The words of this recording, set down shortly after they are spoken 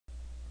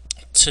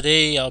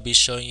Today I'll be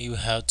showing you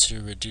how to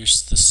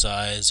reduce the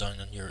size on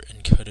your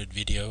encoded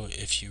video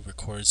if you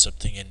record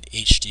something in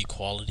HD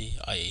quality,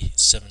 i.e.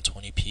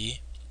 720p.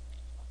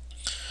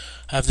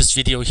 I have this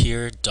video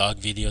here, dog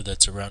video,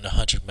 that's around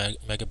 100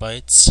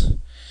 megabytes,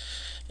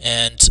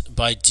 and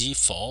by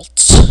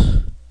default,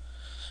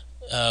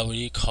 what do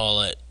you call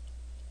it,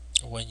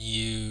 when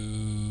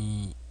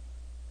you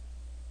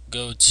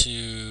go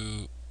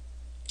to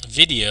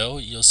video,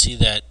 you'll see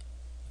that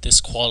this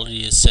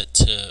quality is set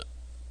to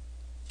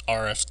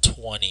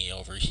RF20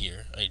 over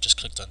here. I just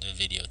clicked on the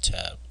video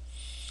tab.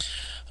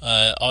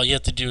 All you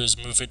have to do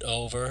is move it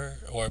over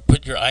or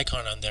put your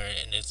icon on there,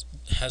 and it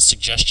has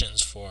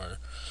suggestions for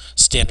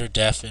standard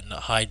def and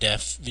high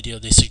def video.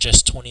 They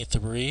suggest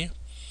 23,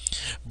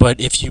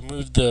 but if you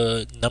move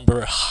the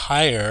number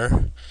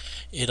higher,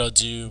 it'll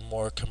do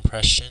more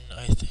compression,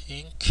 I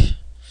think.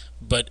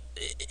 But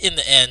in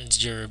the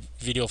end, your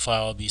video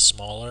file will be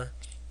smaller.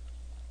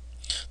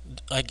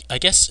 I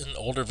guess in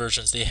older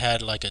versions they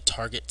had like a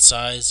target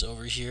size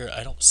over here.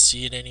 I don't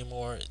see it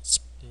anymore. It's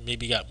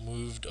maybe got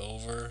moved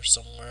over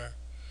somewhere.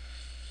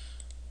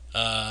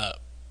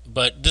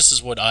 But this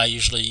is what I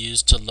usually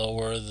use to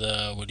lower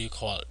the, what do you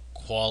call it,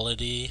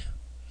 quality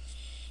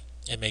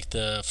and make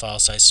the file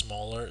size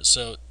smaller.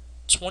 So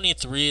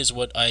 23 is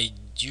what I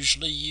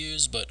usually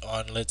use, but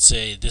on, let's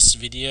say, this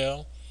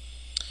video,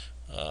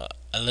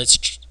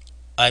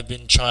 I've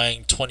been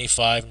trying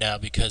 25 now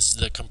because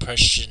the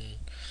compression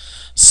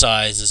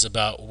size is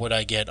about what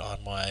I get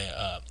on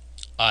my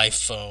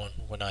iPhone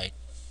when I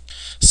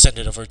send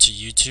it over to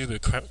YouTube.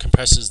 It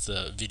compresses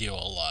the video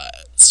a lot,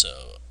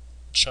 so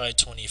try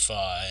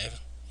 25,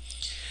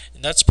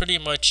 and that's pretty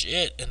much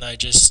it. And I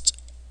just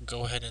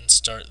go ahead and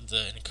start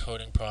the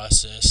encoding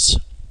process.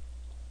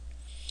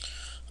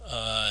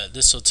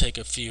 This will take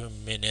a few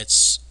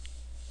minutes,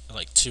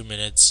 like 2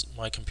 minutes.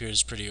 My computer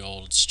is pretty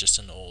old. It's just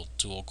an old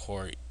dual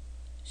core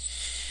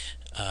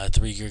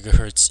 3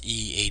 gigahertz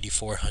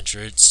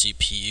E8400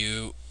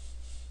 CPU.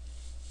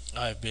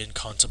 I've been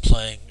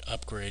contemplating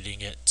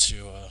upgrading it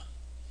to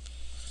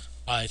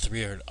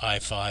i3 or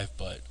i5,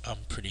 but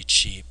I'm pretty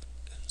cheap,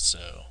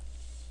 so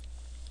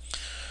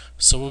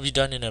we'll be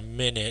done in a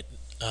minute.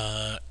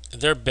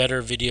 There are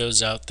better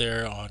videos out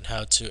there on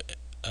how to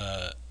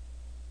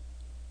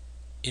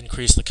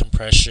increase the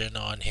compression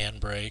on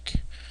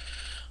Handbrake.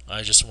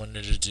 I just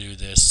wanted to do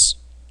this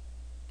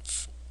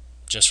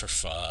just for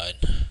fun.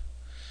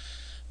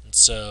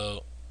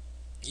 So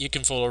you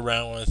can fool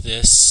around with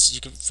this.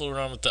 You can fool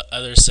around with the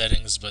other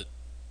settings, but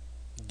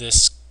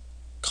this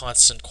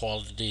constant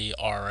quality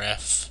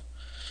RF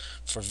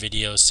for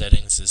video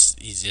settings is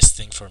the easiest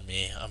thing for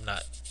me. I'm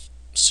not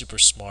super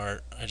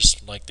smart. I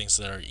just like things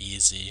that are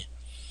easy.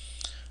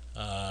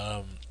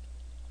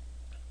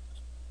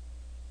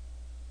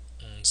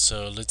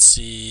 So let's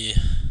see.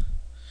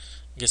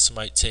 I guess it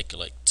might take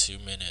like 2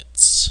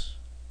 minutes.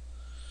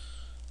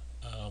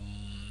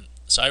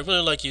 So I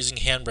really like using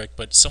Handbrake,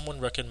 but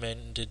someone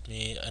recommended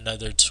me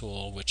another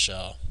tool, which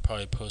I'll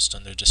probably post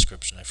on their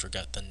description. I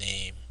forgot the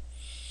name.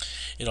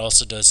 It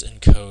also does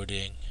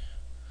encoding,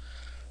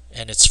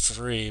 and it's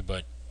free,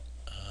 but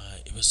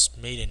it was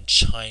made in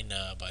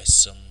China by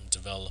some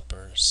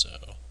developer,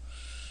 so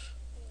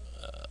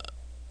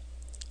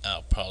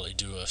I'll probably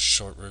do a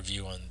short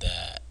review on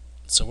that.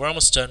 So we're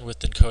almost done with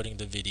encoding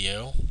the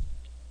video.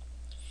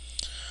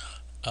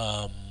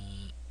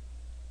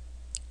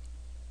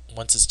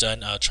 Once it's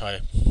done, I'll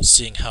try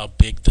seeing how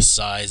big the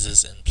size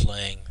is and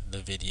playing the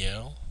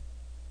video.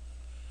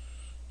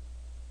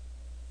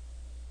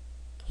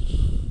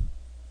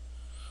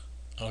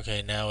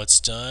 Okay, now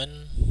it's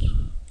done.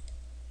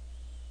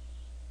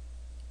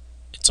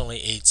 It's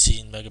only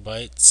 18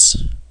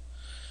 megabytes,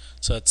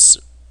 so it's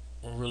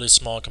really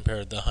small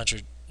compared to the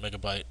 100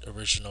 megabyte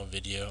original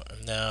video.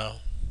 And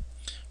now,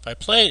 if I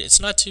play it, it's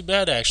not too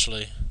bad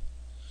actually.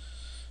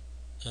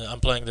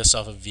 I'm playing this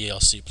off a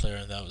VLC player,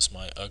 and that was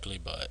my ugly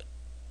butt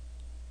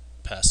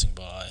passing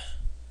by.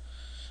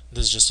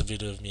 This is just a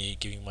video of me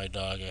giving my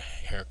dog a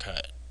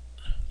haircut.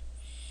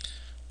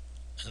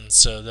 And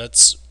so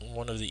that's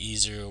one of the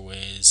easier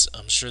ways.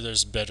 I'm sure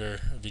there's better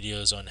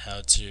videos on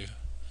how to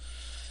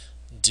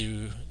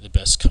do the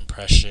best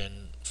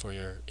compression for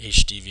your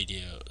HD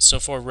video. So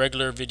for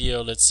regular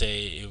video, let's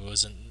say it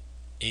wasn't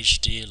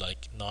HD,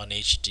 like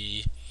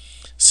non-HD,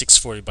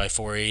 640 by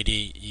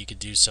 480, you could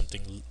do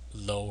something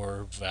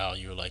lower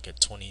value like a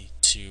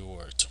 22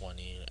 or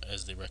 20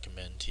 as they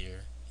recommend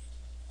here.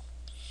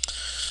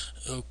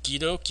 Okie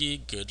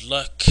dokie, good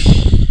luck.